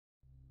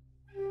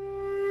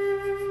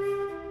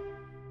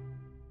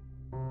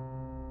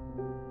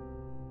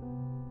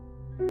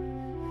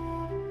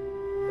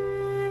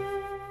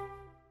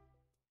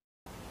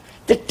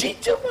The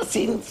teacher was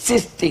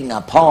insisting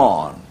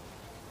upon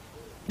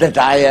that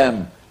I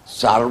am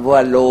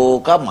Sarva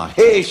Loka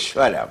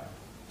Maheshwaram.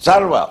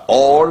 Sarva,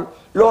 all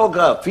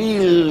Loka,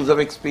 fields of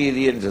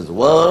experiences,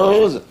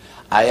 worlds.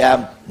 I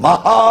am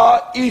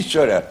Maha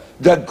Ishvara,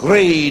 the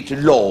great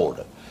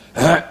Lord.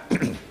 I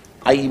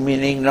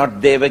meaning not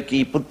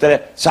Devaki,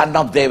 Putra, son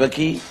of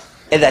Devaki,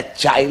 the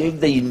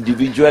child, the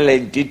individual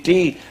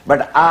entity,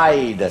 but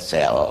I, the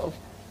self.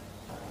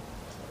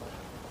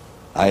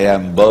 I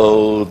am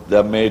both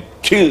the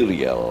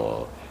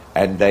material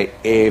and the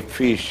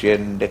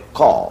efficient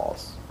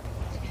cause.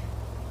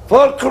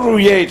 For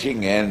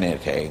creating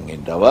anything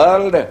in the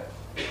world,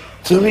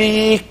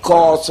 three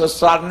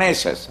causes are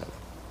necessary.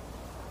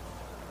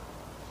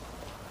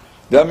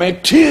 The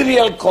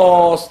material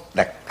cause,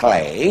 the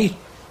clay;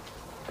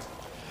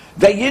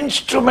 the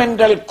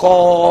instrumental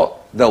cause,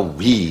 the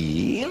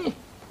wheel;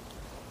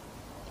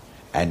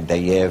 and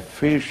the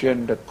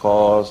efficient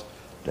cause,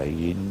 the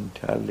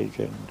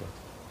intelligent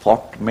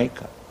pot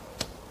maker.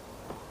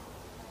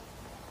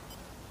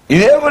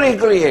 In every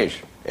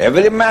creation,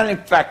 every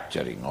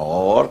manufacturing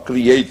or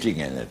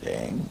creating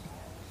anything,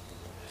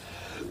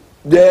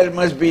 there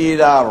must be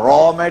the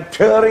raw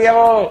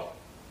material,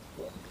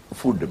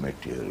 food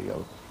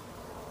material,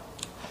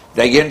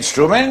 the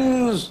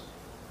instruments,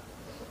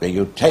 the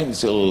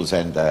utensils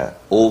and the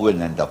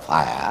oven and the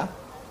fire,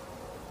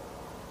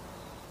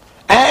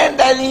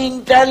 and an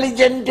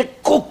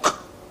intelligent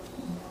cook.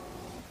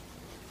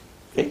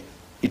 Okay?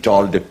 It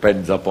all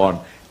depends upon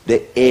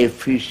the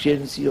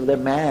efficiency of the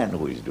man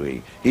who is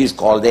doing. He is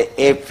called the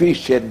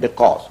efficient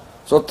cause.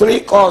 So three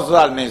causes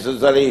are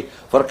necessary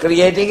for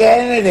creating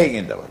anything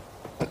in the world.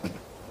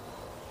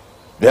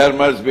 There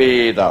must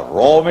be the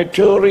raw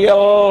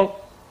material,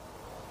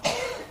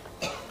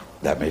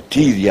 the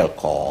material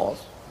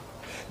cause.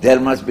 There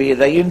must be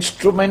the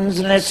instruments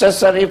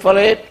necessary for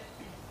it,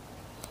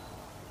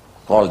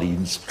 called the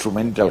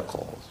instrumental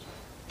cause,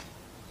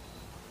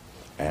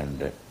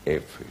 and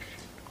efficient.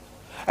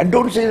 And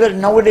don't say that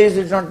nowadays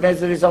it's not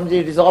necessary, something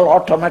it is all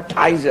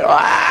automatized.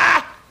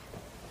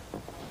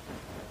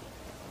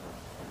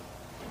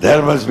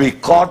 There must be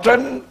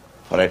cotton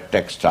for a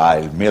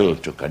textile mill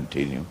to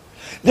continue.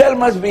 There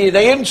must be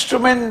the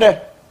instrument,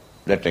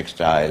 the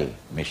textile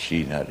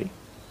machinery.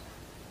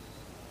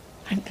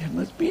 And there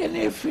must be an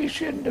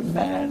efficient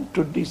man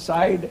to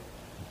decide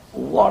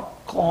what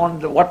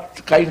kind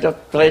of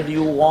thread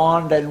you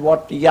want and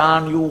what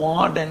yarn you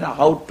want and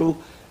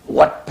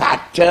what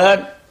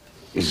pattern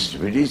is to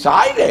be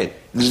decided.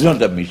 This is not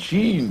the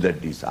machine that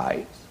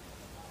decides.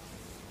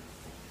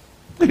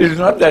 It is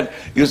not that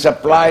you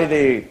supply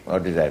the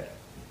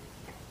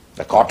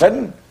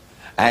cotton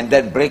and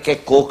then break a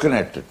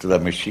coconut to the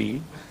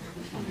machine.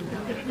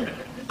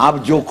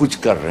 आप जो कुछ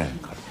कर रहे हैं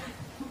कर.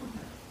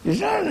 It's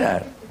not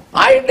that.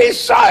 I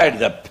decide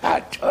the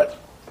pattern.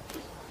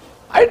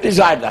 I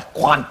decide the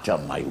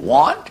quantum I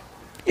want,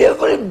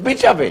 every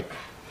bit of it.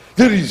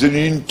 There is an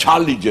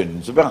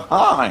intelligence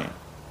behind.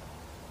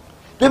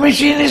 The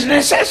machine is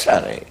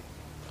necessary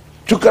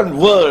to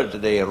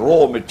convert the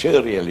raw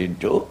material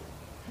into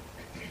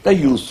the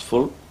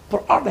useful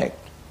product.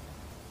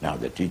 Now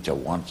the teacher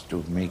wants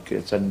to make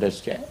us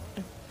understand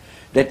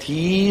that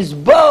he is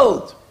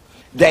both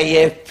the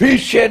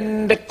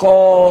efficient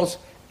cause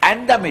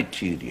and the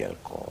material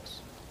cause.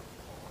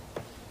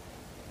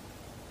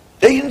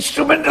 The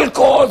instrumental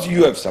cause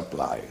you have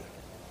supplied,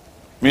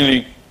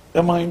 meaning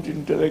the mind,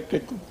 intellect,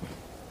 equipment.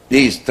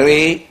 These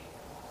three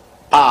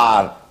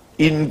are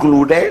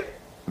included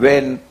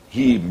when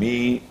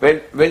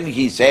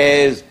he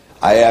says,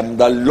 I am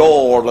the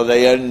Lord of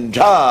the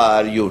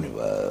entire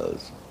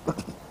universe.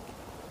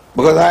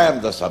 Because I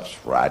am the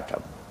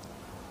substratum.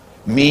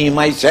 Me,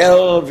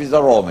 myself, is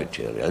the raw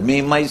material.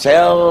 Me,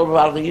 myself,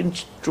 are the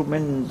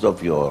instruments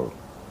of your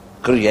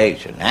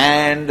creation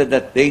and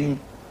the thing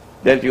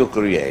that you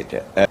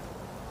created,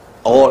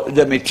 or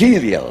the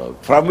material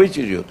from which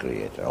you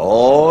created.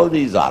 All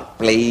these are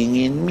playing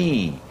in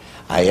me.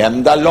 I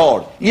am the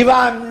Lord. If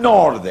I am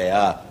not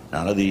there,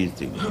 none of these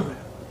things will happen.